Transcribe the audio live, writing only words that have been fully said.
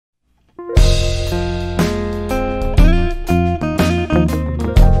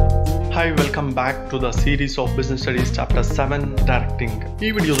welcome back to the series of business studies chapter-7 directing. ಈ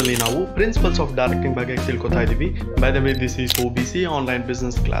ವಿಡಿಯೋದಲ್ಲಿ ನಾವು principles of directing ಬಗ್ಗೆ ತಿಳ್ಕೊತಾ ಇದೀವಿ. By the way, this is OBC-online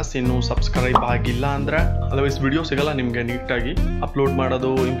business class. ಇನ್ನು subscribe ಆಗಿಲ್ಲ ಅಂದ್ರೆ ಅದರ್ವೈಸ್ ವಿಡಿಯೋ ಸಿಗಲ್ಲ ನಿಮಗೆ ನೀಟಾಗಿ ಅಪ್ಲೋಡ್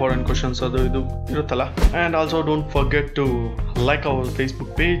ಮಾಡೋದು, ಇಂಪಾರ್ಟೆಂಟ್ ಕ್ವಶನ್ಸ್ ಅದು ಇದು ಇರುತ್ತಲ್ಲ. And also don't forget to like our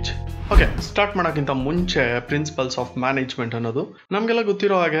Facebook page. Okay, start ಮಾಡೋಕ್ಕಿಂತ ಮುಂಚೆ ಪ್ರಿನ್ಸಿಪಲ್ಸ್ ಆಫ್ ಮ್ಯಾನೇಜ್ಮೆಂಟ್ ಅನ್ನೋದು ನಮಗೆಲ್ಲ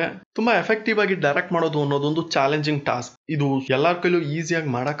ಗೊತ್ತಿರೋ ಹಾಗೆ ತುಂಬಾ ಎಫೆಕ್ಟಿವ್ ಆಗಿ ಡೈರೆಕ್ಟ್ ಮಾಡೋದು ಅನ್ನೋದೊಂದು ಚಾಲೆಂಜಿಂಗ್ ಟಾಸ್ಕ್. ಇದು ಎಲ್ಲರ ಕೈಲೂ ಈಸಿಯಾಗಿ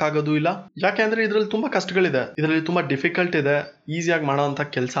ಮಾಡೋಕ್ಕಾಗೋದು ಇಲ್ಲ. ಯಾಕೆಂದ್ರೆ ಇದರಲ್ಲಿ ತುಂಬಾ ಕಷ್ಟಗಳಿದೆ, ಇದರಲ್ಲಿ ತುಂಬಾ ಡಿಫಿಕಲ್ಟ್ ಇದೆ. ಈಸಿಯಾಗಿ ಮಾಡೋವಂಥ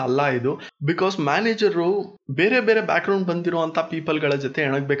ಕೆಲಸ ಅಲ್ಲ ಇದು. ಬಿಕಾಸ್ ಮ್ಯಾನೇಜರು ಬೇರೆ ಬೇರೆ ಬ್ಯಾಕ್ ಗ್ರೌಂಡ್ ಬಂದಿರುವಂಥ ಪೀಪಲ್ಗಳ ಜೊತೆ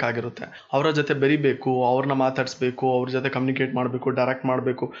ಎಣಗಬೇಕಾಗಿರುತ್ತೆ. ಅವರ ಜೊತೆ ಬೆರಿಬೇಕು, ಅವ್ರನ್ನ ಮಾತಾಡಿಸ್ಬೇಕು, ಅವ್ರ ಜೊತೆ ಕಮ್ಯುನಿಕೇಟ್ ಮಾಡಬೇಕು, ಡೈರೆಕ್ಟ್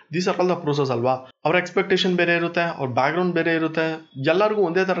ಮಾಡಬೇಕು. These are all the process ಅಲ್ವಾ. ಅವ್ರ ಎಕ್ಸ್ಪೆಕ್ಟೇಷನ್ ಬೇರೆ ಇರುತ್ತೆ, ಅವ್ರ ಬ್ಯಾಕ್ ಗ್ರೌಂಡ್ ಬೇರೆ ಇರುತ್ತೆ. ಎಲ್ಲರಿಗೂ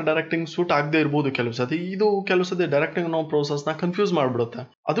ಒಂದೇ ತರ ಡೈರೆಕ್ಟಿಂಗ್ ಸೂಟ್ ಆಗದೆ ಇರ್ಬೋದು ಕೆಲವು ಸತಿ. ಇದು ಕೆಲವು ಸತಿ ಡೈರೆಕ್ಟಿಂಗ್ ಅನ್ನೋ ಪ್ರೋಸೆಸ್ ನ ಕನ್ಫ್ಯೂಸ್ ಮಾಡ್ಬಿಡುತ್ತೆ.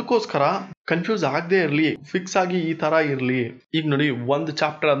 ಅದಕ್ಕೋಸ್ಕರ ಕನ್ಫ್ಯೂಸ್ ಆಗದೆ ಇರ್ಲಿ, ಫಿಕ್ಸ್ ಆಗಿ ಈ ತರ ಇರ್ಲಿ. ಈಗ ನೋಡಿ, ಒಂದು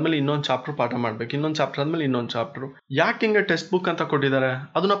ಚಾಪ್ಟರ್ ಆದ್ಮೇಲೆ ಇನ್ನೊಂದು ಚಾಪ್ಟರ್ ಪಾಠ ಮಾಡ್ಬೇಕು, ಇನ್ನೊಂದು ಚಾಪ್ಟರ್ ಆದ್ಮೇಲೆ ಇನ್ನೊಂದು ಚಾಪ್ಟರ್. ಯಾಕೆ ಹಿಂಗೆ ಟೆಕ್ಸ್ಟ್ ಬುಕ್ ಅಂತ ಕೊಟ್ಟಿದ್ದಾರೆ?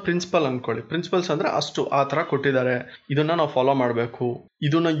 ಅದನ್ನ ಪ್ರಿನ್ಸಿಪಲ್ ಅನ್ಕೊಳ್ಳಿ. ಪ್ರಿನ್ಸಿಪಲ್ಸ್ ಅಂದ್ರೆ ಅಷ್ಟು ಆ ತರ ಕೊಟ್ಟಿದ್ದಾರೆ. ಇದನ್ನ ನಾವು ಫಾಲೋ ಮಾಡಬೇಕು,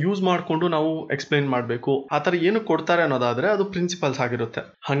 ಇದನ್ನ ಯೂಸ್ ಮಾಡ್ಕೊಂಡು ನಾವು ಎಕ್ಸ್ಪ್ಲೈನ್ ಮಾಡಬೇಕು. ಆ ತರ ಏನು ಕೊಡ್ತಾರೆ ಅನ್ನೋದಾದ್ರೆ ಅದು ಪ್ರಿನ್ಸಿಪಲ್ಸ್ ಆಗಿರುತ್ತೆ.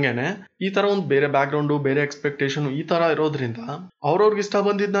 ಹಂಗೇನೆ ಈ ತರ ಒಂದು ಬೇರೆ ಬ್ಯಾಕ್ ಗ್ರೌಂಡ್, ಬೇರೆ ಎಕ್ಸ್ಪೆಕ್ಟೇಷನ್ ಈ ತರ ಇರೋದ್ರಿಂದ ಅವ್ರವ್ರಿಗೆ ಇಷ್ಟ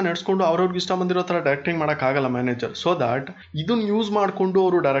ಬಂದಿದ್ದ ನಡ್ಸ್ಕೊಂಡು ಅವ್ರವ್ರಿಗೆ ಇಷ್ಟ ಬಂದಿರೋ ತರ ಡೈರೆಕ್ಟಿಂಗ್ ಮಾಡಕ್ ಆಗಲ್ಲ ಮ್ಯಾನೇಜರ್. ಸೊ ದಟ್ ಇದನ್ನ ಯೂಸ್ ಮಾಡ್ಕೊಂಡು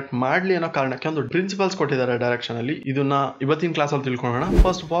ಅವರು ಡೈರೆಕ್ಟ್ ಮಾಡ್ಲಿ ಅನ್ನೋ ಕಾರಣಕ್ಕೆ ಒಂದು ಪ್ರಿನ್ಸಿಪಲ್ಸ್ ಕೊಟ್ಟಿದ್ದಾರೆ ಡೈರೆಕ್ಷನ್ ಅಲ್ಲಿ. ಇದನ್ನ ಇವತ್ತಿನ ಕ್ಲಾಸ್ ಅಲ್ಲಿ ತಿಳ್ಕೊಳ್ಳೋಣ.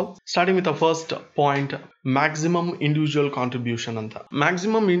 First of all starting with first point, maximum individual contribution ಅಂತ.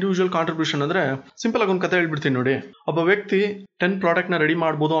 ಮ್ಯಾಕ್ಸಿಮಮ್ ಇಂಡಿವಿಜುವಲ್ ಕಾಂಟ್ರಿಬ್ಯೂಷನ್ ಅಂದ್ರೆ ಸಿಂಪಲ್ ಆಗಿ ಒಂದು ಕತೆ ಹೇಳ್ಬಿಡ್ತೀನಿ ನೋಡಿ. ಒಬ್ಬ ವ್ಯಕ್ತಿ 10 ಪ್ರಾಡಕ್ಟ್ ನ ರೆಡಿ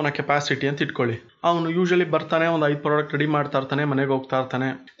ಮಾಡ್ಬೋದು ಅವನ ಕೆಪಾಸಿಟಿ ಅಂತ ಇಟ್ಕೊಳ್ಳಿ. ಅವನು ಯೂಶಲಿ ಬರ್ತಾನೆ, ಒಂದು 5 ಪ್ರಾಡಕ್ಟ್ ರೆಡಿ ಮಾಡ್ತಾ ಇರ್ತಾನೆ, ಮನೆಗೆ ಹೋಗ್ತಾ ಇರ್ತಾನೆ,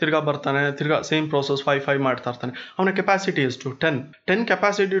 ತಿರ್ಗಾ ಬರ್ತಾನೆ, ತಿರ್ಗಾ ಸೇಮ್ ಪ್ರೋಸೆಸ್ 5 ಮಾಡ್ತಾ ಇರ್ತಾನೆ. ಅವನ ಕೆಪಾಸಿಟಿ ಎಷ್ಟು? 10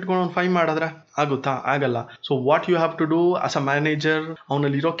 ಕೆಪಾಸಿಟಿ ಇಟ್ಕೊಂಡು ಅವ್ನು 5 ಮಾಡಿದ್ರೆ ಆಗುತ್ತಾ? ಆಗಲ್ಲ. So what you have to do as a manager,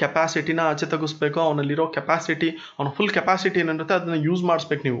 ಅವನಲ್ಲಿರೋ ಕೆಪಾಸಿಟಿನ ಆಚೆ ತೆಗಿಸ್ಬೇಕು. ಅವನಲ್ಲಿರೋ ಕೆಪಾಸಿಟಿ, ಅವನ ಫುಲ್ ಕೆಪಾಸಿಟಿ ಏನಿರುತ್ತೆ ಅದನ್ನ ಯೂಸ್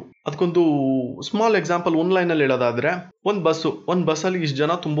ಮಾಡಿಸ್ಬೇಕು ನೀವು. ಅದಕ್ಕೊಂದು ಸ್ಮಾಲ್ ಎಕ್ಸಾಂಪಲ್ ಒಂದ್ ಲೈನ್ ಅಲ್ಲಿ ಹೇಳೋದಾದ್ರೆ, ಒಂದ್ ಬಸ್ಸಲ್ಲಿ ಇಷ್ಟು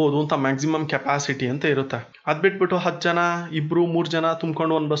ಜನ ತುಂಬೋದು ಅಂತ ಮ್ಯಾಕ್ಸಿಮಮ್ ಕೆಪಾಸಿಟಿ ಅಂತ ಇರುತ್ತೆ. ಅದ್ ಬಿಟ್ಬಿಟ್ಟು 10 ಜನ, 2-3 ಜನ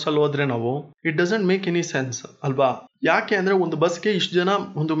ತುಂಬ್ಕೊಂಡು ಒಂದ್ ಬಸ್ಸಲ್ಲಿ ಹೋದ್ರೆ ನಾವು it doesn't make any sense ಅಲ್ವಾ. ಯಾಕೆ ಅಂದ್ರೆ ಒಂದು ಬಸ್ಗೆ ಇಷ್ಟು ಜನ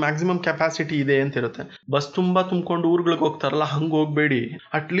ಒಂದು ಮ್ಯಾಕ್ಸಿಮಮ್ ಕೆಪಾಸಿಟಿ ಇದೆ ಅಂತ ಇರುತ್ತೆ. ಬಸ್ ತುಂಬಾ ತುಂಬ್ಕೊಂಡು ಊರುಗಳಿಗೆ ಹೋಗ್ತಾರಲ್ಲ, ಹಂಗ ಹೋಗ್ಬೇಡಿ.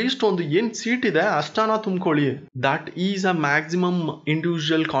 ಅಟ್ ಲೀಸ್ಟ್ ಒಂದು ಏನ್ ಸೀಟ್ ಇದೆ ಅಷ್ಟಾನ ತುಂಬ್ಕೊಳ್ಳಿ. That is a maximum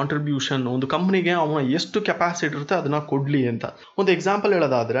individual contribution. ಒಂದು ಕಂಪ್ನಿಗೆ ಅವನ ಎಷ್ಟು ಕೆಪಾಸಿಟಿ ಇರುತ್ತೆ ಅದನ್ನ ಕೊಡ್ಲಿ ಅಂತ. ಒಂದು ಎಕ್ಸಾಂಪಲ್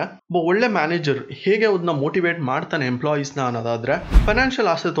ಹೇಳೋದಾದ್ರೆ, ಒಬ್ಬ ಒಳ್ಳೆ ಮ್ಯಾನೇಜರ್ ಹೇಗೆ ಅದನ್ನ ಮೋಟಿವೇಟ್ ಮಾಡ್ತಾನೆ ಎಂಪ್ಲಾಯೀಸ್ ನ ಅನ್ನೋದಾದ್ರೆ,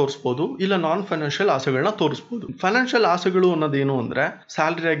 ಫೈನಾನ್ಷಿಯಲ್ ಆಸೆ ತೋರಿಸಬಹುದು, ಇಲ್ಲ ನಾನ್ ಫೈನಾನ್ಷಿಯಲ್ ಆಸೆಗಳನ್ನ ತೋರಿಸಬಹುದು. ಫೈನಾನ್ಷಿಯಲ್ ಆಸೆಗಳು ಅನ್ನೋದೇನು ಅಂದ್ರೆ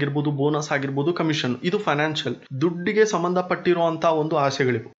ಸ್ಯಾಲರಿ ಆಗಿರ್ಬೋದು, ಬೋನಸ್ ಆಗಿರ್ಬೋದು, ಕಮಿಷನ್. ಇದು ಫೈನಾನ್ಷಿಯಲ್, ದುಡ್ಡಿಗೆ ಸಂಬಂಧಪಟ್ಟಿರುವಂತ ಒಂದು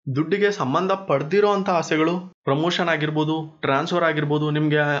ಆಸೆಗಳಿವು. ದುಡ್ಡಿಗೆ ಸಂಬಂಧ ಪಡೆದಿರುವಂತ ಆಸೆಗಳು ಪ್ರಮೋಷನ್ ಆಗಿರ್ಬೋದು, ಟ್ರಾನ್ಸ್ಫರ್ ಆಗಿರ್ಬೋದು,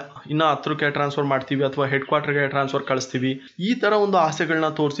 ನಿಮ್ಗೆ ಇನ್ನ ಹತ್ರಕ್ಕೆ ಟ್ರಾನ್ಸ್ಫರ್ ಮಾಡ್ತೀವಿ ಅಥವಾ ಹೆಡ್ ಕ್ವಾರ್ಟರ್ಗೆ ಟ್ರಾನ್ಸ್ಫರ್ ಕಳಿಸ್ತೀವಿ. ಈ ತರ ಒಂದು ಆಸೆಗಳನ್ನ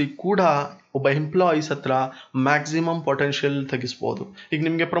ತೋರಿಸಿ ಕೂಡ ಒಬ್ಬ ಎಂಪ್ಲಾಯೀಸ್ ಹತ್ರ ಮ್ಯಾಕ್ಸಿಮಮ್ ಪೊಟೆನ್ಷಿಯಲ್ ತೆಗಿಸ್ಬೋದು. ಈಗ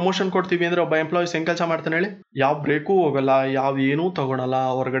ನಿಮ್ಗೆ ಪ್ರಮೋಷನ್ ಕೊಡ್ತೀವಿ ಅಂದ್ರೆ ಒಬ್ಬ ಎಂಪ್ಲಾಯೀಸ್ ಹೆಂಗ್ ಕೆಲಸ ಮಾಡ್ತಾನೆ ಹೇಳಿ? ಯಾವ ಬ್ರೇಕು ಹೋಗಲ್ಲ, ಯಾವ ಏನೂ ತಗೊಳಲ್ಲ,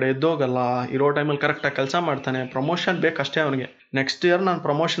 ಹೊರಗಡೆ ಎದ್ದೋಗಲ್ಲ, ಇರೋ ಟೈಮಲ್ಲಿ ಕರೆಕ್ಟಾಗಿ ಕೆಲಸ ಮಾಡ್ತಾನೆ. ಪ್ರಮೋಷನ್ ಬೇಕಷ್ಟೇ ಅವನಿಗೆ. ನೆಕ್ಸ್ಟ್ ಇಯರ್ ನಾನು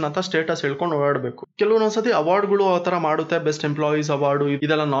ಪ್ರಮೋಷನ್ ಅಂತ ಸ್ಟೇಟಸ್ ಹೇಳ್ಕೊಂಡು ಓಡಾಡಬೇಕು. ಕೆಲವೊಂದ್ಸತಿ ಅವಾರ್ಡ್ಗಳು ಆ ಥರ ಮಾಡುತ್ತೆ, ಬೆಸ್ಟ್ ಎಂಪ್ಲಾಯೀಸ್ ಅವಾರ್ಡು,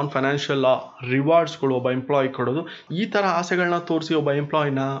 ಇದೆಲ್ಲ ನಾನ್ ಫೈನಾನ್ಷಿಯಲ್ ರಿವಾರ್ಡ್ಸ್ಗಳು ಒಬ್ಬ ಎಂಪ್ಲಾಯ್ ಕೊಡೋದು. ಈ ತರ ಆಸೆಗಳನ್ನ ತೋರಿಸಿ ಒಬ್ಬ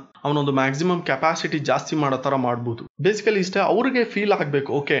ಎಂಪ್ಲಾಯ್ನ ಅವನೊಂದು ಮ್ಯಾಕ್ಸಿಮಮ್ ಕೆಪಾಸಿಟಿ ಜಾಸ್ತಿ ಮಾಡೋ ತರ ಮಾಡ್ಬೋದು. ಬೇಸಿಕಲಿ ಇಷ್ಟೇ, ಅವ್ರಿಗೆ ಫೀಲ್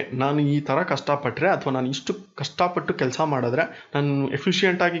ಆಗ್ಬೇಕು, ಓಕೆ ನಾನು ಈ ತರ ಕಷ್ಟಪಟ್ರೆ ಅಥವಾ ನಾನು ಇಷ್ಟು ಕಷ್ಟಪಟ್ಟು ಕೆಲಸ ಮಾಡಿದ್ರೆ, ನಾನು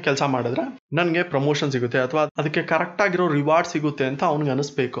ಎಫಿಷಿಯೆಂಟ್ ಆಗಿ ಕೆಲಸ ಮಾಡಿದ್ರೆ ನನಗೆ ಪ್ರಮೋಷನ್ ಸಿಗುತ್ತೆ ಅಥವಾ ಅದಕ್ಕೆ ಕರೆಕ್ಟ್ ಆಗಿರೋ ರಿವಾರ್ಡ್ ಸಿಗುತ್ತೆ ಅಂತ ಅವ್ನಿಗೆ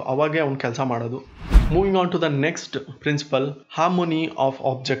ಅನಿಸ್ಬೇಕು. ಅವಾಗೇ ಅವ್ನು ಕೆಲಸ ಮಾಡೋದು. Moving on to the next principal, harmony of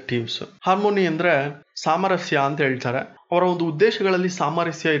objectives. Harmony ಅಂದ್ರೆ ಸಾಮರಸ್ಯ ಅಂತ ಹೇಳ್ತಾರೆ. ಅವರ ಒಂದು ಉದ್ದೇಶಗಳಲ್ಲಿ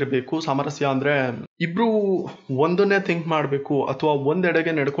ಸಾಮರಸ್ಯ ಇರಬೇಕು. ಸಾಮರಸ್ಯ ಅಂದ್ರೆ ಇಬ್ರು ಒಂದನ್ನೇ ಥಿಂಕ್ ಮಾಡಬೇಕು ಅಥವಾ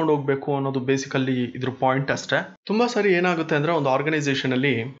ಒಂದೆಡೆಗೆ ನಡ್ಕೊಂಡು ಹೋಗ್ಬೇಕು ಅನ್ನೋದು ಬೇಸಿಕಲಿ ಇದ್ರ ಪಾಯಿಂಟ್ ಅಷ್ಟೇ. ತುಂಬಾ ಸರಿ ಏನಾಗುತ್ತೆ ಅಂದ್ರೆ, ಒಂದು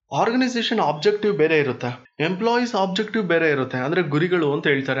ಆರ್ಗನೈಸೇಷನ್ ಆಬ್ಜೆಕ್ಟಿವ್ ಬೇರೆ ಇರುತ್ತೆ, ಎಂಪ್ಲಾಯೀಸ್ ಆಬ್ಜೆಕ್ಟಿವ್ ಬೇರೆ ಇರುತ್ತೆ. ಅಂದ್ರೆ ಗುರಿಗಳು ಅಂತ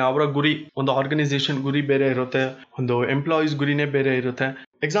ಹೇಳ್ತಾರೆ. ಅವರ ಗುರಿ, ಒಂದು ಆರ್ಗನೈಸೇಷನ್ ಗುರಿ ಬೇರೆ ಇರುತ್ತೆ, ಒಂದು ಎಂಪ್ಲಾಯೀಸ್ ಗುರಿನೇ ಬೇರೆ ಇರುತ್ತೆ.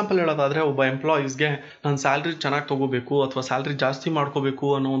 ಎಕ್ಸಾಂಪಲ್ ಹೇಳೋದಾದ್ರೆ, ಒಬ್ಬ ಎಂಪ್ಲಾಯೀಸ್ಗೆ ನಾನು ಸ್ಯಾಲ್ರಿ ಚೆನ್ನಾಗಿ ತಗೋಬೇಕು ಅಥವಾ ಸ್ಯಾಲ್ರಿ ಜಾಸ್ತಿ ಮಾಡ್ಕೋಬೇಕು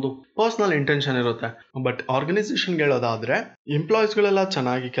ಅನ್ನೋ ಒಂದು ಪರ್ಸನಲ್ ಇಂಟೆನ್ಷನ್ ಇರುತ್ತೆ. ಬಟ್ ಆರ್ಗನೈಸೇಷನ್ಗೆ ಹೇಳೋದಾದ್ರೆ, ಎಂಪ್ಲಾಯೀಸ್ಗಳೆಲ್ಲ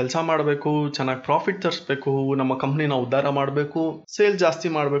ಚೆನ್ನಾಗಿ ಕೆಲಸ ಮಾಡಬೇಕು, ಚೆನ್ನಾಗಿ ಪ್ರಾಫಿಟ್ ತರಿಸ್ಬೇಕು, ನಮ್ಮ ಕಂಪ್ನಿನ ಉದ್ಧಾರ ಮಾಡಬೇಕು, ಸೇಲ್ ಜಾಸ್ತಿ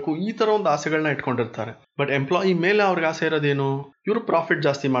ಮಾಡಬೇಕು, ಈ ತರ ಒಂದು ಆಸೆಗಳನ್ನ ಇಟ್ಕೊಂಡಿರ್ತಾರೆ. ಬಟ್ ಎಂಪ್ಲಾಯಿ ಮೇಲೆ ಅವ್ರಿಗೆ ಆಸೆ ಇರೋದೇನು? ಇವರು ಪ್ರಾಫಿಟ್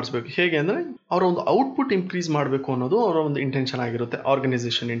ಜಾಸ್ತಿ ಮಾಡಿಸ್ಬೇಕು. ಹೇಗೆ ಅಂದ್ರೆ ಅವರ ಒಂದು ಔಟ್ಪುಟ್ ಇನ್ಕ್ರೀಸ್ ಮಾಡಬೇಕು ಅನ್ನೋದು ಅವರ ಒಂದು ಇಂಟೆನ್ಷನ್ ಆಗಿರುತ್ತೆ,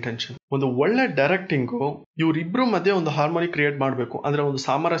 ಆರ್ಗನೈಸೇಷನ್ ಇಂಟೆನ್ಷನ್. ಒಂದು ಒಳ್ಳೆ ಡೈರೆಕ್ಟಿಂಗು ಇವರಿಬ್ರು ಮಧ್ಯೆ ಒಂದು ಹಾರ್ಮೋನಿ ಕ್ರಿಯೇಟ್ ಮಾಡಬೇಕು, ಅಂದ್ರೆ ಒಂದು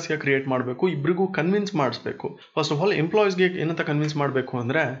ಸಾಮರಸ್ಯ ಕ್ರಿಯೇಟ್ ಮಾಡಬೇಕು, ಇಬ್ರಿಗೂ ಕನ್ವಿನ್ಸ್ ಮಾಡಿಸ್ಬೇಕು. ಫಸ್ಟ್ ಆಫ್ ಆಲ್ ಎಂಪ್ಲಾಯೀಸ್ಗೆ ಏನಂತ ಕನ್ವಿನ್ಸ್ ಮಾಡಬೇಕು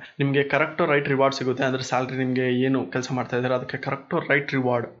ಅಂದ್ರೆ, ನಿಮಗೆ ಕರೆಕ್ಟ್ ರೈಟ್ ರಿವಾರ್ಡ್ ಸಿಗುತ್ತೆ. ಅಂದ್ರೆ ಸ್ಯಾಲ್ರಿ, ನಿಮಗೆ ಏನು ಕೆಲಸ ಮಾಡ್ತಾ ಇದ್ದಾರೆ ಅದಕ್ಕೆ ಕರೆಕ್ಟ್ ರೈಟ್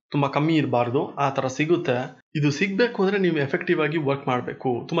ರಿವಾರ್ಡ್. ತುಂಬಾ ಕಮ್ಮಿ ಇರಬಾರ್ದು, ಆ ತರ ಸಿಗುತ್ತೆ. ಇದು ಸಿಗ್ಬೇಕು ಅಂದ್ರೆ ನೀವು ಎಫೆಕ್ಟಿವ್ ಆಗಿ ವರ್ಕ್ ಮಾಡಬೇಕು,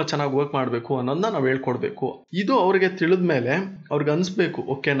 ತುಂಬಾ ಚೆನ್ನಾಗಿ ವರ್ಕ್ ಮಾಡಬೇಕು ಅನ್ನೋದನ್ನ ನಾವು ಹೇಳ್ಕೊಡ್ಬೇಕು. ಇದು ಅವ್ರಿಗೆ ತಿಳಿದ ಮೇಲೆ ಅವ್ರಿಗೆ ಅನ್ಸ್ಬೇಕು,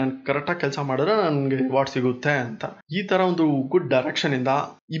 ಓಕೆ ನಾನು ಕರೆಕ್ಟಾಗಿ ಕೆಲಸ ಮಾಡಿದ್ರೆ ನನಗೆ ರಿವಾರ್ಡ್ ಸಿಗುತ್ತೆ ಅಂತ. ಈ ತರ ಒಂದು ಗುಡ್ ಡೈರೆಕ್ಷನ್ ಇಂದ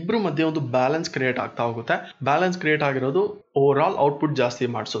ಇಬ್ರು ಮಧ್ಯೆ ಒಂದು ಬ್ಯಾಲೆನ್ಸ್ ಕ್ರಿಯೇಟ್ ಆಗ್ತಾ ಹೋಗುತ್ತೆ. ಬ್ಯಾಲೆನ್ಸ್ ಕ್ರಿಯೇಟ್ ಆಗಿರೋದು ಓವರ್ ಆಲ್ ಔಟ್ಪುಟ್ ಜಾಸ್ತಿ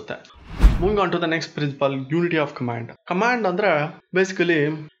ಮಾಡಿಸುತ್ತೆ. Moving on to the next principle, unity of command. Command ಅಂದ್ರೆ ಬೇಸಿಕಲಿ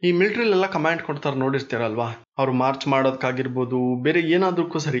ಈ ಮಿಲಿಟರಿಲೆಲ್ಲ ಕಮಾಂಡ್ ಕೊಡ್ತಾರೆ ನೋಡಿರ್ತೀರಲ್ವಾ, ಅವ್ರು ಮಾರ್ಚ್ ಮಾಡೋದಕ್ಕಾಗಿರ್ಬೋದು, ಬೇರೆ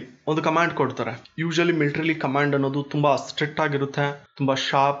ಏನಾದ್ರೂ ಸರಿ ಒಂದು ಕಮಾಂಡ್ ಕೊಡ್ತಾರೆ. ಯೂಶಲಿ ಮಿಲಿಟರಿಲಿ ಕಮಾಂಡ್ ಅನ್ನೋದು ತುಂಬಾ ಸ್ಟ್ರಿಕ್ಟ್ ಆಗಿರುತ್ತೆ, ತುಂಬಾ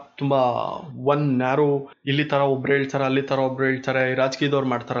ಶಾರ್ಪ್, ತುಂಬಾ ಒನ್ ನ್ಯಾರೋ. ಇಲ್ಲಿ ತರ ಒಬ್ರು ಹೇಳ್ತಾರೆ, ಅಲ್ಲಿ ತರ ಒಬ್ರು ಹೇಳ್ತಾರೆ. ರಾಜಕೀಯದವ್ರು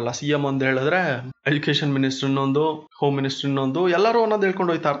ಮಾಡ್ತಾರಲ್ಲ, CM ಒಂದು ಹೇಳಿದ್ರೆ ಎಜುಕೇಶನ್ ಮಿನಿಸ್ಟರ್ ಇನ್ನೊಂದು, ಹೋಮ್ ಮಿನಿಸ್ಟರ್ ಇನ್ನೊಂದು, ಎಲ್ಲರೂ ಒಂದೊಂದು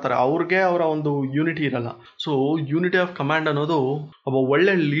ಹೇಳ್ಕೊಂಡು ಹೋಗ್ತಾ ಇರ್ತಾರೆ. ಅವ್ರಿಗೆ ಅವರ ಒಂದು ಯೂನಿಟಿ ಇರಲ್ಲ. ಸೊ ಯೂನಿಟಿ ಆಫ್ ಕಮಾಂಡ್ ಅನ್ನೋದು ಒಬ್ಬ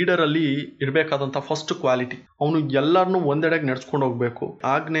ಒಳ್ಳೆ ಲೀಡರ್ ಅಲ್ಲಿ ಇರಬೇಕಾದಂತ ಫಸ್ಟ್ ಕ್ವಾಲಿಟಿ. ಅವನು ಎಲ್ಲರನ್ನೂ ಒಂದೆಡೆಗೆ ನಡ್ಸ್ಕೊಂಡು ಹೋಗ್ಬೇಕು.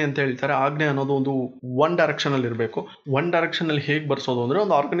 ಆಜ್ಞೆ ಅಂತ ಹೇಳ್ತಾರೆ. ಆಜ್ಞೆ ಅನ್ನೋದು ಒಂದು ಒನ್ ಡೈರೆಕ್ಷನ್ ಅಲ್ಲಿ ಇರಬೇಕು. ಒನ್ ಡೈರೆಕ್ಷನ್ ಅಲ್ಲಿ ಹೇಗೆ ಬರ್ಸೋದು ಅಂದ್ರೆ,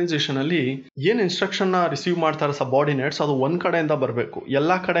 ಒಂದು ಆರ್ಗನೈಸೇಷನ್ ಅಲ್ಲಿ ಏನ್ ಇನ್ಸ್ಟ್ರಕ್ಷನ್ ರಿಸೀವ್ ಮಾಡ್ತಾರೆ ಸಬಾರ್ಡಿನೇಟ್ಸ್, ಅದು ಒಂದ್ ಕಡೆಯಿಂದ ಬರಬೇಕು.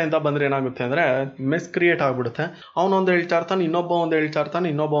 ಎಲ್ಲಾ ಕಡೆಯಿಂದ ಬಂದ್ರೆ ಏನಾಗುತ್ತೆ ಅಂದ್ರೆ ಮೆಸ್ ಕ್ರಿಯೇಟ್ ಆಗ್ಬಿಡುತ್ತೆ. ಅವನೊಂದು ಹೇಳ್ತಾ ಇರ್ತಾನೆ, ಇನ್ನೊಬ್ಬ ಒಂದು ಹೇಳ್ತಾ ಇರ್ತಾನೆ,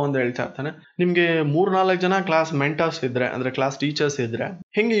 ಇನ್ನೊಬ್ಬ ಒಂದು ಹೇಳ್ತಾ ಇರ್ತಾನೆ. ನಿಮ್ಗೆ 3-4 ಜನ ಕ್ಲಾಸ್ ಮೆಂಟರ್ಸ್ ಇದ್ರೆ, ಅಂದ್ರೆ ಕ್ಲಾಸ್ ಟೀಚರ್ಸ್ ಇದ್ರೆ,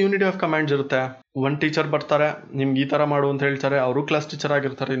 ಹೆಂಗೆ ಯೂನಿಟಿ ಆಫ್ ಕಮಾಂಡ್ಸ್ ಇರುತ್ತೆ? ಒನ್ ಟೀಚರ್ ಬರ್ತಾರೆ, ನಿಮ್ಗೆ ಈ ತರ ಮಾಡು ಅಂತ ಹೇಳ್ತಾರೆ, ಅವರು ಕ್ಲಾಸ್ ಟೀಚರ್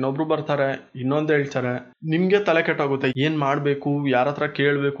ಆಗಿರ್ತಾರೆ. ಇನ್ನೊಬ್ರು ಬರ್ತಾರೆ, ಇನ್ನೊಂದು ಹೇಳ್ತಾರೆ. ನಿಮ್ಗೆ ತಲೆ ಕೆಟ್ಟೋಗುತ್ತೆ, ಏನ್ ಮಾಡ್ಬೇಕು, ಯಾರ ಹತ್ರ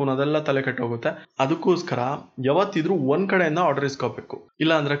ಕೇಳ್ಬೇಕು ಅನ್ನೋದೆಲ್ಲ ತಲೆ ಕೆಟ್ಟೋಗುತ್ತೆ. ಅದಕ್ಕೋಸ್ಕರ ಯಾವತ್ತಿದ್ರು ಒಂದ್ ಕಡೆಯಿಂದ ಆರ್ಡರ್ ಇಸ್ಕೋಬೇಕು.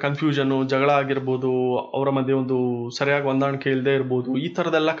 ಇಲ್ಲ ಅಂದ್ರೆ ಕನ್ಫ್ಯೂಷನ್, ಜಗಳ ಆಗಿರ್ಬೋದು, ಅವರ ಮಧ್ಯೆ ಒಂದು ಸರಿಯಾಗಿ ಹೊಂದಾಣಿಕೆ ಇಲ್ಲದೆ ಇರ್ಬೋದು. ಈ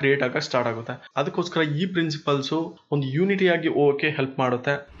ತರದೆಲ್ಲ ಕ್ರಿಯೇಟ್ ಆಗಕ್ಕೆ ಸ್ಟಾರ್ಟ್ ಆಗುತ್ತೆ. ಅದಕ್ಕೋಸ್ಕರ ಈ ಪ್ರಿನ್ಸಿಪಲ್ಸ್ ಒಂದು ಯೂನಿಟಿ ಆಗಿ ಹೋಗಕ್ಕೆ ಹೆಲ್ಪ್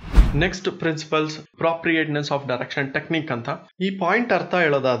ಮಾಡುತ್ತೆ. Next principles, ಅಪ್ರೋಪ್ರಿಯೇಟ್ನೆಸ್ of direction technique ಅಂತ. ಈ ಪಾಯಿಂಟ್ ಅರ್ಥ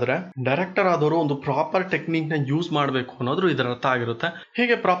ಹೇಳೋದಾದ್ರೆ, ಡೈರೆಕ್ಟರ್ ಆದವರು ಒಂದು ಪ್ರಾಪರ್ ಟೆಕ್ನಿಕ್ ನ ಯೂಸ್ ಮಾಡಬೇಕು ಅನ್ನೋದು ಇದರ ಅರ್ಥ ಆಗಿರುತ್ತೆ.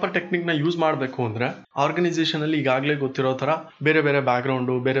 ಹೇಗೆ ಪ್ರಾಪರ್ ಟೆಕ್ನಿಕ್ ನ ಯೂಸ್ ಮಾಡಬೇಕು ಅಂದ್ರೆ, ಆರ್ಗನೈಸೇಷನ್ ಅಲ್ಲಿ ಈಗಾಗಲೇ ಗೊತ್ತಿರೋ ತರ ಬೇರೆ ಬೇರೆ ಬ್ಯಾಕ್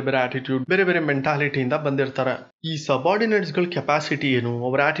ಗ್ರೌಂಡ್, ಬೇರೆ ಬೇರೆ ಆಟಿಟ್ಯೂಡ್, ಬೇರೆ ಬೇರೆ ಮೆಂಟಾಲಿಟಿಯಿಂದ ಬಂದಿರ್ತಾರೆ. ಈ ಸಬಾರ್ಡಿನೇಟ್ಸ್ ಗಳ ಕೆಪಾಸಿಟಿ ಏನು,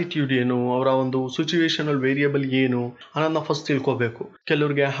 ಅವರ ಆಟಿಟ್ಯೂಡ್ ಏನು, ಅವರ ಒಂದು ಸಿಚುವೇಶನಲ್ ವೇರಿಯಬಲ್ ಏನು ಅನ್ನೋದನ್ನ ಫಸ್ಟ್ ತಿಳ್ಕೋಬೇಕು.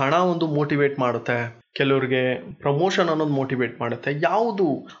 ಕೆಲವ್ರಿಗೆ ಹಣ ಒಂದು ಮೋಟಿವೇಟ್ ಮಾಡುತ್ತೆ, ಕೆಲವ್ರಿಗೆ ಪ್ರಮೋಷನ್ ಅನ್ನೋದು ಮೋಟಿವೇಟ್ ಮಾಡುತ್ತೆ. ಯಾವುದು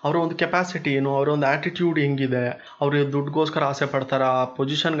ಅವರ ಒಂದು ಕೆಪಾಸಿಟಿ ಏನು, ಅವರ ಒಂದು ಆಟಿಟ್ಯೂಡ್ ಹೆಂಗಿದೆ, ಅವ್ರಿಗೆ ದುಡ್ಗೋಸ್ಕರ ಆಸೆ ಪಡ್ತಾರಾ,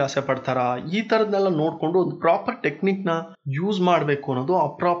 ಪೊಸಿಷನ್ಗೆ ಆಸೆ ಪಡ್ತಾರಾ, ಈ ತರದನ್ನೆಲ್ಲ ನೋಡ್ಕೊಂಡು ಒಂದು ಪ್ರಾಪರ್ ಟೆಕ್ನಿಕ್ ನ ಯೂಸ್ ಮಾಡಬೇಕು ಅನ್ನೋದು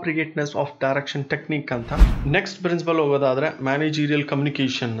ಅಪ್ರೋಪ್ರಿಯೇಟ್ನೆಸ್ ಆಫ್ ಡೈರೆಕ್ಷನ್ ಟೆಕ್ನಿಕ್ ಅಂತ. ನೆಕ್ಸ್ಟ್ ಪ್ರಿನ್ಸಿಪಲ್ ಹೋಗೋದಾದ್ರೆ ಮ್ಯಾನೇಜೀರಿಯಲ್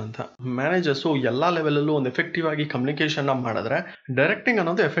ಕಮ್ಯುನಿಕೇಶನ್ ಅಂತ. ಮ್ಯಾನೇಜರ್ಸ್ ಎಲ್ಲಾ ಲೆವೆಲ್ ಅಲ್ಲೂ ಒಂದು ಎಫೆಕ್ಟಿವ್ ಆಗಿ ಕಮ್ಯುನಿಕೇಶನ್ ಮಾಡಿದ್ರೆ ಡೈರೆಕ್ಟಿಂಗ್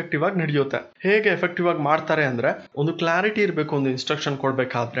ಅನ್ನೋದು ಎಫೆಕ್ಟಿವ್ ಆಗಿ ನಡೆಯುತ್ತೆ. ಹೇಗೆ ಎಫೆಕ್ಟಿವ್ ಆಗಿ ಮಾಡ್ತಾರೆ ಅಂದ್ರೆ, ಒಂದು ಕ್ಲಾರಿಟಿ ಇರಬೇಕು. ಒಂದು ಇನ್ಸ್ಟ್ರಕ್ಷನ್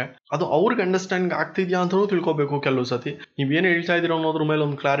ಕೊಡ್ಬೇಕಾದ್ರೆ ಅದು ಅವ್ರಿಗೆ ಅಂಡರ್ಸ್ಟ್ಯಾಂಡಿಂಗ್ ಆಗ್ತಿದ್ಯಾ ಅಂತಲೂ ತಿಳ್ಕೊಬೇಕು. ಕೆಲವು ಸತಿ ನೀವೇನು ಹೇಳ್ತಾ ಇದೀರೋ ಅನ್ನೋದ್ರ ಮೇಲೆ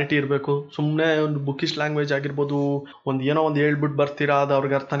ಒಂದು ಕ್ಲಾರಿಟಿ ಇರಬೇಕು. ಸುಮ್ಮನೆ ಒಂದು ಬುಕ್ಕಿಶ್ ಲ್ಯಾಂಗ್ವೇಜ್ ಆಗಿರ್ಬೋದು, ಏನೋ ಒಂದು ಹೇಳ್ಬಿಟ್ಟು ಬರ್ತೀರಾ, ಅದು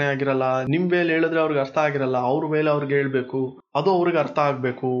ಅವ್ರಿಗೆ ಅರ್ಥನೇ ಆಗಿರಲ್ಲ. ನಿಮ್ ವೇಲೆ ಹೇಳಿದ್ರೆ ಅವ್ರಿಗೆ ಅರ್ಥ ಆಗಿರಲ್ಲ, ಅವ್ರ ವೇಲೆ ಅವ್ರಿಗೆ ಹೇಳ್ಬೇಕು, ಅದು ಅವ್ರಿಗೆ ಅರ್ಥ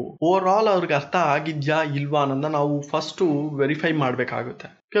ಆಗ್ಬೇಕು. ಓವರ್ ಆಲ್ ಅವ್ರಿಗೆ ಅರ್ಥ ಆಗಿದ್ಯಾ ಇಲ್ವಾ ಅನ್ನೋದನ್ನ ನಾವು ಫಸ್ಟ್ ವೆರಿಫೈ ಮಾಡ್ಬೇಕಾಗುತ್ತೆ.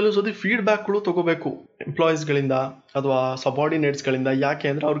 ಕೆಲವು ಸತಿ ಫೀಡ್ಬ್ಯಾಕ್ಗಳು ತಗೋಬೇಕು ಎಂಪ್ಲಾಯೀಸ್ ಗಳಿಂದ ಅಥವಾ ಸಬಾರ್ಡಿನೇಟ್ಸ್ ಗಳಿಂದ. ಯಾಕೆ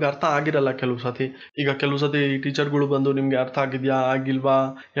ಅಂದ್ರೆ ಅವ್ರಿಗೆ ಅರ್ಥ ಆಗಿರಲ್ಲ ಕೆಲವು ಸತಿ. ಈಗ ಕೆಲವು ಸತಿ ಟೀಚರ್ಗಳು ಬಂದು ನಿಮ್ಗೆ ಅರ್ಥ ಆಗಿದ್ಯಾ ಆಗಿಲ್ವಾ,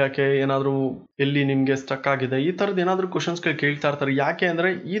 ಯಾಕೆ, ಏನಾದ್ರು ಎಲ್ಲಿ ನಿಮ್ಗೆ ಸ್ಟಕ್ ಆಗಿದೆ, ಈ ತರದ್ ಏನಾದ್ರು ಕ್ವಶನ್ಸ್ ಕೇಳ್ತಾ ಇರ್ತಾರೆ. ಯಾಕೆ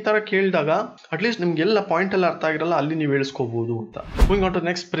ಅಂದ್ರೆ ಈ ತರ ಕೇಳಿದಾಗ ಅಟ್ಲೀಸ್ಟ್ ನಿಮ್ಗೆ ಎಲ್ಲ ಪಾಯಿಂಟ್ ಎಲ್ಲ ಅರ್ಥ ಆಗಿರಲ್ಲ, ಅಲ್ಲಿ ನೀವು ಹೇಳ್ಸ್ಕೋಬಹುದು ಅಂತ. Moving on to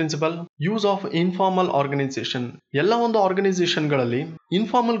next principal, use of informal organisation. ಎಲ್ಲ ಒಂದು ಆರ್ಗನೈಸೇಷನ್ ಗಳಲ್ಲಿ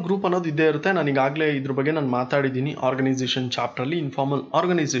ಇನ್ಫಾರ್ಮಲ್ ಗ್ರೂಪ್ ಅನ್ನೋದು ಇದ್ದೇ ಇರುತ್ತೆ. ನಾನು ಈಗಾಗಲೇ ಇದ್ರ ಬಗ್ಗೆ ನಾನು ಮಾತಾಡಿದ್ದೀನಿ ಆರ್ಗನೈಸೇಷನ್ ಚಾಪ್ಟರ್ ಅಲ್ಲಿ. ಇನ್ಫಾರ್ಮಲ್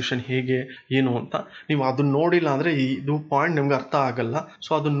ಆರ್ಗನೈಸೇಷನ್ ಹೇಗೆ ಏನು ಅಂತ ನೀವು ಅದನ್ನ ನೋಡಿಲ್ಲ ಅಂದ್ರೆ ಇದು ಪಾಯಿಂಟ್ ನಿಮ್ಗೆ ಅರ್ಥ ಆಗಲ್ಲ.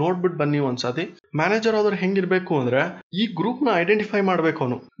 ಸೊ ಅದನ್ನ ನೋಡ್ಬಿಟ್ಟು ಬನ್ನಿ ಒಂದ್ಸತಿ. ಮ್ಯಾನೇಜರ್ ಆದ್ರೆ ಹೆಂಗಿರ್ಬೇಕು ಅಂದ್ರೆ, ಈ ಗ್ರೂಪ್ ನ ಐಡೆಂಟಿಫೈ ಮಾಡ್ಬೇಕು.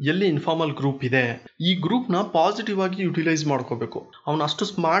 ಅವನು ಎಲ್ಲಿ ಇನ್ಫಾರ್ಮಲ್ ಗ್ರೂಪ್ ಇದೆ, ಈ ಗ್ರೂಪ್ ನ ಪಾಸಿಟಿವ್ ಆಗಿ ಯುಟಿಲೈಸ್ ಮಾಡ್ಕೋಬೇಕು. ಅವನು ಅಷ್ಟು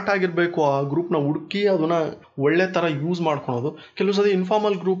ಸ್ಮಾರ್ಟ್ ಆಗಿರ್ಬೇಕು, ಆ ಗ್ರೂಪ್ ನ ಹುಡುಕಿ ಅದನ್ನ ಒಳ್ಳೆ ತರ ಯೂಸ್ ಮಾಡ್ಕೊಳೋದು. ಕೆಲವು ಸತಿ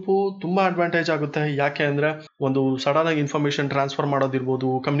ಇನ್ಫಾರ್ಮಲ್ ಗ್ರೂಪ್ ತುಂಬಾ ಅಡ್ವಾಂಟೇಜ್ ಆಗುತ್ತೆ. ಯಾಕೆ ಅಂದ್ರೆ ಒಂದು ಸಡನ್ ಆಗಿ ಇನ್ಫಾರ್ಮೇಶನ್ ಟ್ರಾನ್ಸ್ಫರ್ ಮಾಡೋದಿರ್ಬೋದು,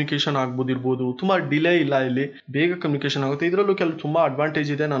 ಕಮ್ಯುನಿಕೇಶನ್ ಆಗ್ಬೋದಿರ್ಬೋದು. ತುಂಬಾ ಡಿಲೇ ಇಲ್ಲ, ಇಲ್ಲಿ ಬೇಗ ಕಮ್ಯುನಿಕೇಶನ್ ಆಗುತ್ತೆ. ಇದರಲ್ಲೂ ಕೆಲವು ತುಂಬಾ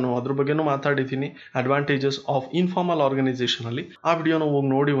ಅಡ್ವಾಂಟೇಜ್ ಇದೆ, ನಾನು ಅದ್ರ ಬಗ್ಗೆನೂ ಮಾತಾಡಿದ್ದೀನಿ. ಅಡ್ವಾಂಟೇಜಸ್ ಆಫ್ ಇನ್ಫಾರ್ಮಲ್ ಆರ್ಗನೈಸೇಷನ್ ಅಲ್ಲಿ ಆ ವಿಡಿಯೋನ ಹೋಗಿ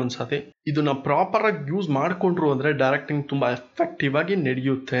ನೋಡಿ ಒಂದ್ಸತಿ. ಇದನ್ನ ಪ್ರಾಪರ್ ಆಗಿ ಯೂಸ್ ಮಾಡ್ಕೊಂಡ್ರು ಅಂದ್ರೆ ಡೈರೆಕ್ಟಿಂಗ್ ತುಂಬಾ ಎಫೆಕ್ಟಿವ್ ಆಗಿ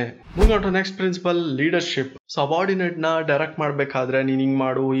ನಡೆಯುತ್ತೆ. Moving on to next principal, leadership. Subordinate ನ ಡೈರೆಕ್ಟ್ ಮಾಡ್ಬೇಕಾದ್ರೆ ನೀನ್ ಹಿಂಗ್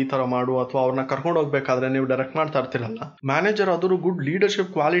ಮಾಡು, ಈ ತರ ಮಾಡು, ಅಥವಾ ಅವ್ರನ್ನ ಕರ್ಕೊಂಡು ಹೋಗ್ಬೇಕಾದ್ರೆ ನೀವು ಡೈರೆಕ್ಟ್ ಮಾಡ್ತಾ ಇರ್ತಿರಲ್ಲ, ಮ್ಯಾನೇಜರ್ ಆದರೂ ಗುಡ್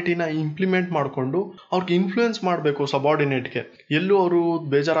ಲೀಡರ್ಶಿಪ್ ಕ್ವಾಲಿಟಿನ ಇಂಪ್ಲಿಮೆಂಟ್ ಮಾಡ್ಕೊಂಡು ಅವ್ರಿಗೆ ಇನ್ಫ್ಲೂಯೆನ್ಸ್ ಮಾಡಬೇಕು ಸಬಾರ್ಡಿನೇಟ್ಗೆ. ಎಲ್ಲೂ ಅವರು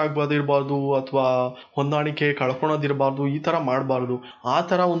ಬೇಜಾರಾಗಬಾರ್ದಿರ್ಬಾರ್ದು ಅಥವಾ ಹೊಂದಾಣಿಕೆ ಕಳ್ಕೊಳೋದಿರಬಾರ್ದು, ಈ ತರ ಮಾಡಬಾರ್ದು. ಆ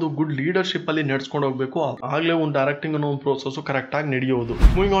ತರ ಒಂದು ಗುಡ್ ಲೀಡರ್ಶಿಪ್ ಅಲ್ಲಿ ನಡ್ಸ್ಕೊಂಡು ಹೋಗ್ಬೇಕು. ಆಗ್ಲೇ ಒಂದು ಡೈರೆಕ್ಟಿಂಗ್ ಅನ್ನೋ ಒಂದು ಪ್ರೋಸೆಸ್ ಕರೆಕ್ಟ್ ಆಗಿ ನಡೆಯೋದು.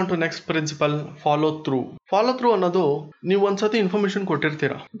 Moving on to next principal, follow through. Follow through ಅನ್ನೋದು, ನೀವು ಒಂದ್ಸತಿ ಇನ್ಫಾರ್ಮೇಶನ್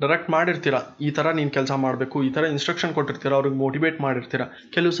ಕೊಟ್ಟಿರ್ತೀರಾ, ಡೈರೆಕ್ಟ್ ಮಾಡಿರ್ತೀರಾ, ಈ ತರ ನೀನ್ ಕೆಲಸ ಮಾಡಬೇಕು, ಈ ತರ ಇನ್ಸ್ಟ್ರಕ್ಷನ್ ಕೊಟ್ಟಿರ್ತೀರಾ, ಅವ್ರಿಗೆ ಮೋಟಿವೇಟ್ ಮಾಡಿರ್ತೀರಾ.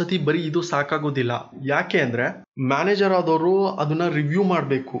 ಕೆಲವು ಸತಿ ಬರೀ ಇದು ಸಾಕಾಗೋದಿಲ್ಲ. ಯಾಕೆ ಅಂದ್ರೆ ಮ್ಯಾನೇಜರ್ ಆದವರು ಅದನ್ನ ರಿವ್ಯೂ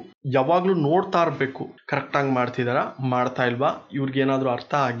ಮಾಡಬೇಕು, ಯಾವಾಗ್ಲೂ ನೋಡ್ತಾ ಇರಬೇಕು, ಕರೆಕ್ಟ್ ಆಗಿ ಮಾಡ್ತಿದಾರಾ, ಮಾಡ್ತಾ ಇಲ್ವಾ, ಇವ್ರಿಗೆ ಏನಾದ್ರು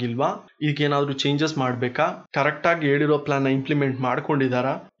ಅರ್ಥ ಆಗಿಲ್ವಾ, ಈಗೇನಾದ್ರೂ ಚೇಂಜಸ್ ಮಾಡ್ಬೇಕಾ, ಕರೆಕ್ಟ್ ಆಗಿ ಹೇಳಿರೋ ಪ್ಲಾನ್ ಇಂಪ್ಲಿಮೆಂಟ್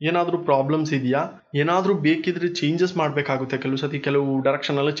ಮಾಡ್ಕೊಂಡಿದಾರಾ, ಏನಾದ್ರೂ ಪ್ರಾಬ್ಲಮ್ಸ್ ಇದೆಯಾ, ಏನಾದ್ರೂ ಬೇಕಿದ್ರೆ ಚೇಂಜಸ್ ಮಾಡ್ಬೇಕಾಗುತ್ತೆ. ಕೆಲವು ಸತಿ ಕೆಲವು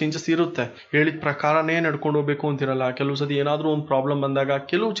ಡೈರೆಕ್ಷನ್ ಎಲ್ಲ ಚೇಂಜಸ್ ಇರುತ್ತೆ, ಹೇಳಿದ ಪ್ರಕಾರನೇ ನಡ್ಕೊಂಡು ಹೋಗ್ಬೇಕು ಅಂತಿರಲ್ಲ. ಕೆಲವು ಸತಿ ಏನಾದ್ರೂ ಒಂದು ಪ್ರಾಬ್ಲಮ್ ಬಂದಾಗ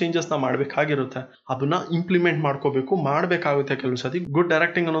ಕೆಲವು ಚೇಂಜಸ್ ನ ಮಾಡ್ಬೇಕಾಗಿರುತ್ತೆ, ಅದನ್ನ ಇಂಪ್ಲಿಮೆಂಟ್ ಮಾಡ್ಬೇಕಾಗುತ್ತೆ. ಕೆಲವು ಸತಿ ಗುಡ್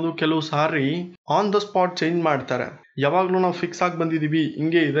ಡೈರೆಕ್ಟಿಂಗ್ ಅನ್ನೋದು ಕೆಲವು ಸಾರಿ ಆನ್ ದ ಸ್ಪಾಟ್ ಚೇಂಜ್ ಮಾಡ್ತಾರೆ. ಯಾವಾಗ್ಲೂ ನಾವು ಫಿಕ್ಸ್ ಆಗಿ ಬಂದಿದೀವಿ,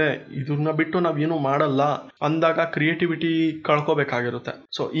 ಹಿಂಗೆ ಇದೆ, ಇದನ್ನ ಬಿಟ್ಟು ನಾವ್ ಏನು ಮಾಡಲ್ಲ ಅಂದಾಗ ಕ್ರಿಯೇಟಿವಿಟಿ ಕಳ್ಕೋಬೇಕಾಗಿರುತ್ತೆ.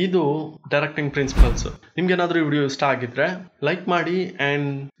 ಸೊ ಇದು ಡೈರೆಕ್ಟಿಂಗ್ ಪ್ರಿನ್ಸಿಪಲ್ಸ್. ನಿಮ್ಗೆ ಏನಾದ್ರೂ ಈ ವಿಡಿಯೋ ಇಷ್ಟ ಆಗಿದ್ರೆ ಲೈಕ್ ಮಾಡಿ ಅಂಡ್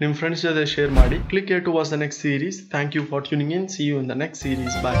ನಿಮ್ ಫ್ರೆಂಡ್ಸ್ ಜೊತೆ ಶೇರ್ ಮಾಡಿ. Click here to watch the next series. Thank you for tuning in. See you in the next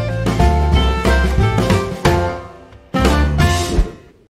series. Bye.